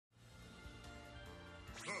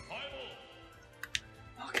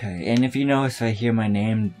Okay, and if you notice, I hear my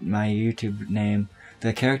name, my YouTube name,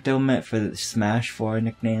 the character limit for the Smash 4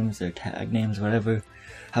 nicknames or tag names, whatever,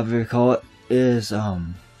 however you call it, is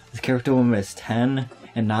the character limit is 10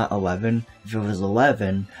 and not 11. If it was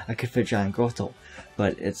 11, I could fit GiantGrotle,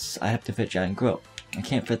 but I have to fit GiantGrotle. I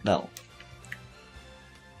can't fit Bell.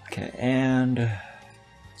 Okay, and let's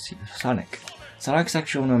see, Sonic. Sonic's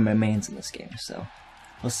actually one of my mains in this game, so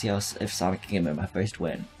we'll see if Sonic can give me my first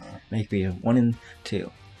win. Maybe a 1 and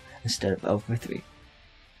 2 instead of 0 for 3.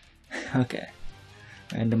 Okay.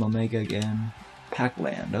 Random Omega again.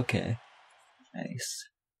 Pac-Man, okay. Nice.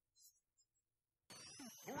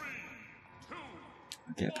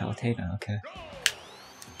 Okay, Palkia, okay.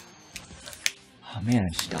 Oh man, I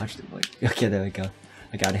just dodged it. Like, okay, there we go.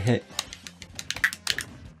 I got a hit.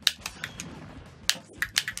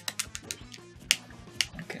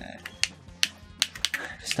 Okay.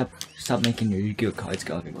 Stop making your Yu-Gi-Oh cards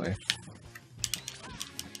go everywhere.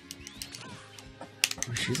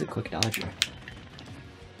 Oh, she's a quick dodger.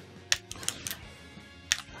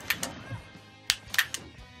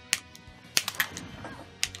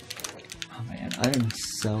 Oh man, I am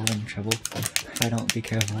so in trouble if I don't be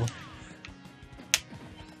careful.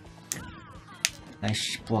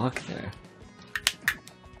 Nice block there.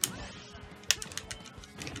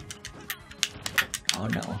 Oh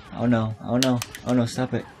no, oh no, oh no, oh no,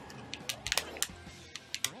 stop it.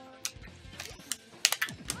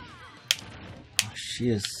 Oh, she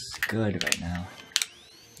is good right now.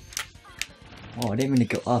 Oh, I didn't mean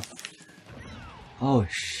to go up. Oh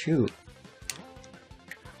shoot.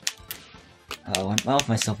 Oh, I left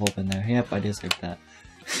myself open there. Yep, I deserve that.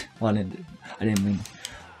 Well, I didn't mean.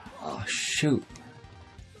 Oh shoot.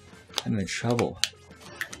 I'm in trouble.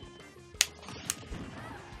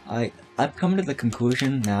 I've come to the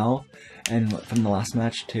conclusion now, and from the last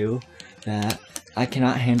match too, that I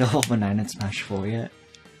cannot handle a 9 in Smash 4 yet.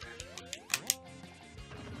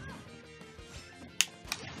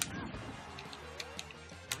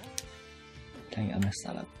 Dang it, I messed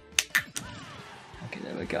that up. Okay,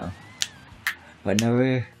 there we go. But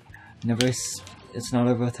never, it's not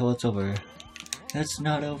over till it's over. It's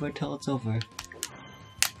not over till it's over.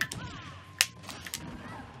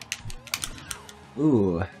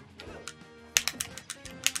 Ooh.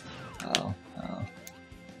 Oh.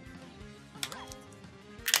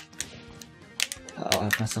 Oh, I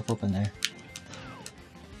left myself open there.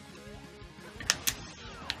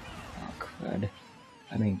 Oh, crud.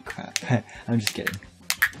 I mean, crap. I'm just kidding.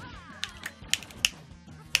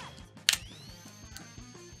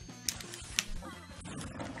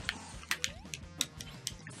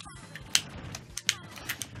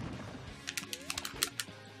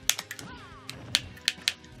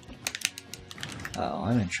 Oh,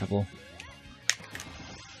 I'm in trouble.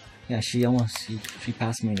 Yeah, she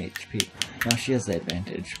passed me in HP. Now she has the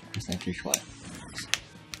advantage, percentage-wise.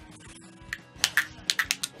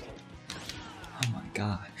 Oh my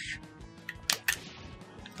gosh.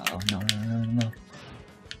 Oh, no.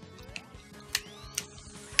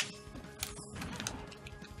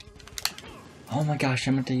 Oh my gosh,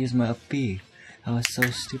 I meant to use my up B. That was so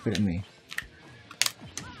stupid of me.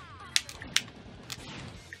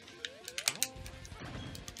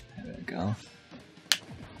 There we go.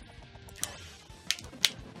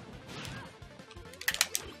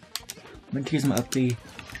 I meant to use my up B.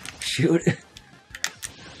 Shoot.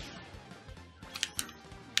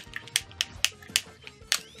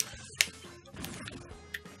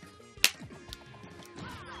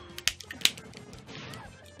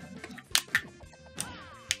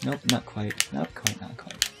 Nope, not quite. Not quite.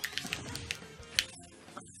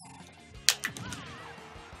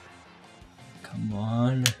 Come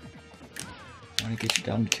on. I want to get you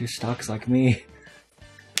down to 2 stocks like me.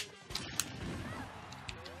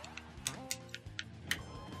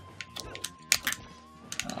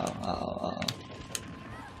 Oh.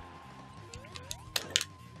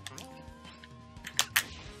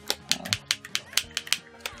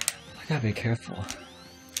 I gotta be careful.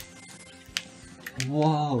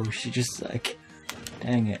 Whoa, she just like,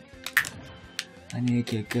 dang it. I need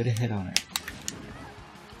to get a good hit on her.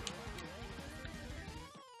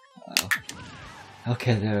 Uh-oh.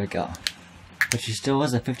 Okay, there we go. But she still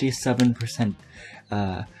has a 57%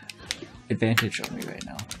 advantage on me right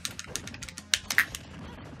now.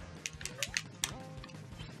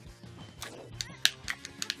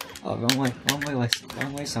 Oh,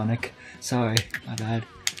 wrong way, Sonic. Sorry, my bad.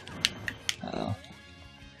 Uh-oh.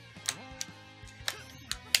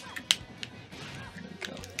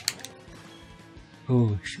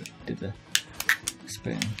 Oh shit, did the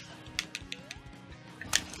spin.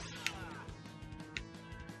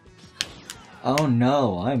 Oh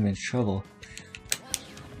no, I'm in trouble.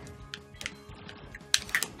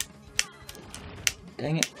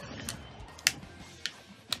 Dang it.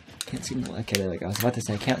 Can't seem to... Okay, there we go. I was about to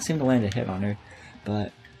say, I can't seem to land a hit on her,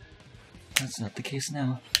 but that's not the case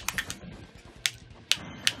now.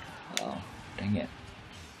 Oh, dang it.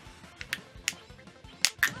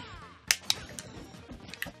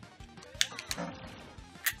 Oh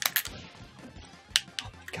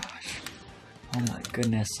my gosh. Oh my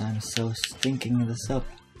goodness, I'm so stinking this up.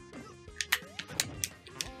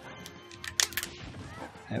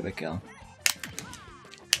 There we go.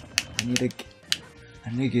 I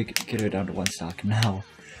need to get her down to 1 stock now,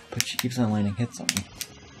 but she keeps on landing hits on me.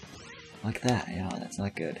 Like that, yeah, that's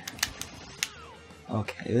not good.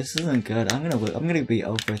 Okay, this isn't good. I'm gonna be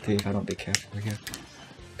 0 for 3 if I don't be careful here.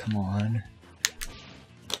 Come on.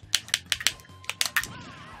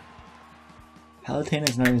 Palutena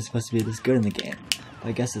is not even supposed to be this good in the game. But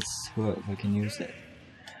I guess it's whoever can use it.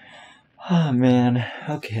 Oh man,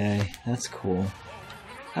 okay, that's cool.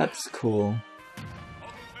 That's cool.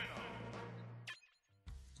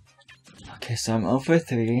 Okay, so I'm 0 for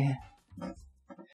 3.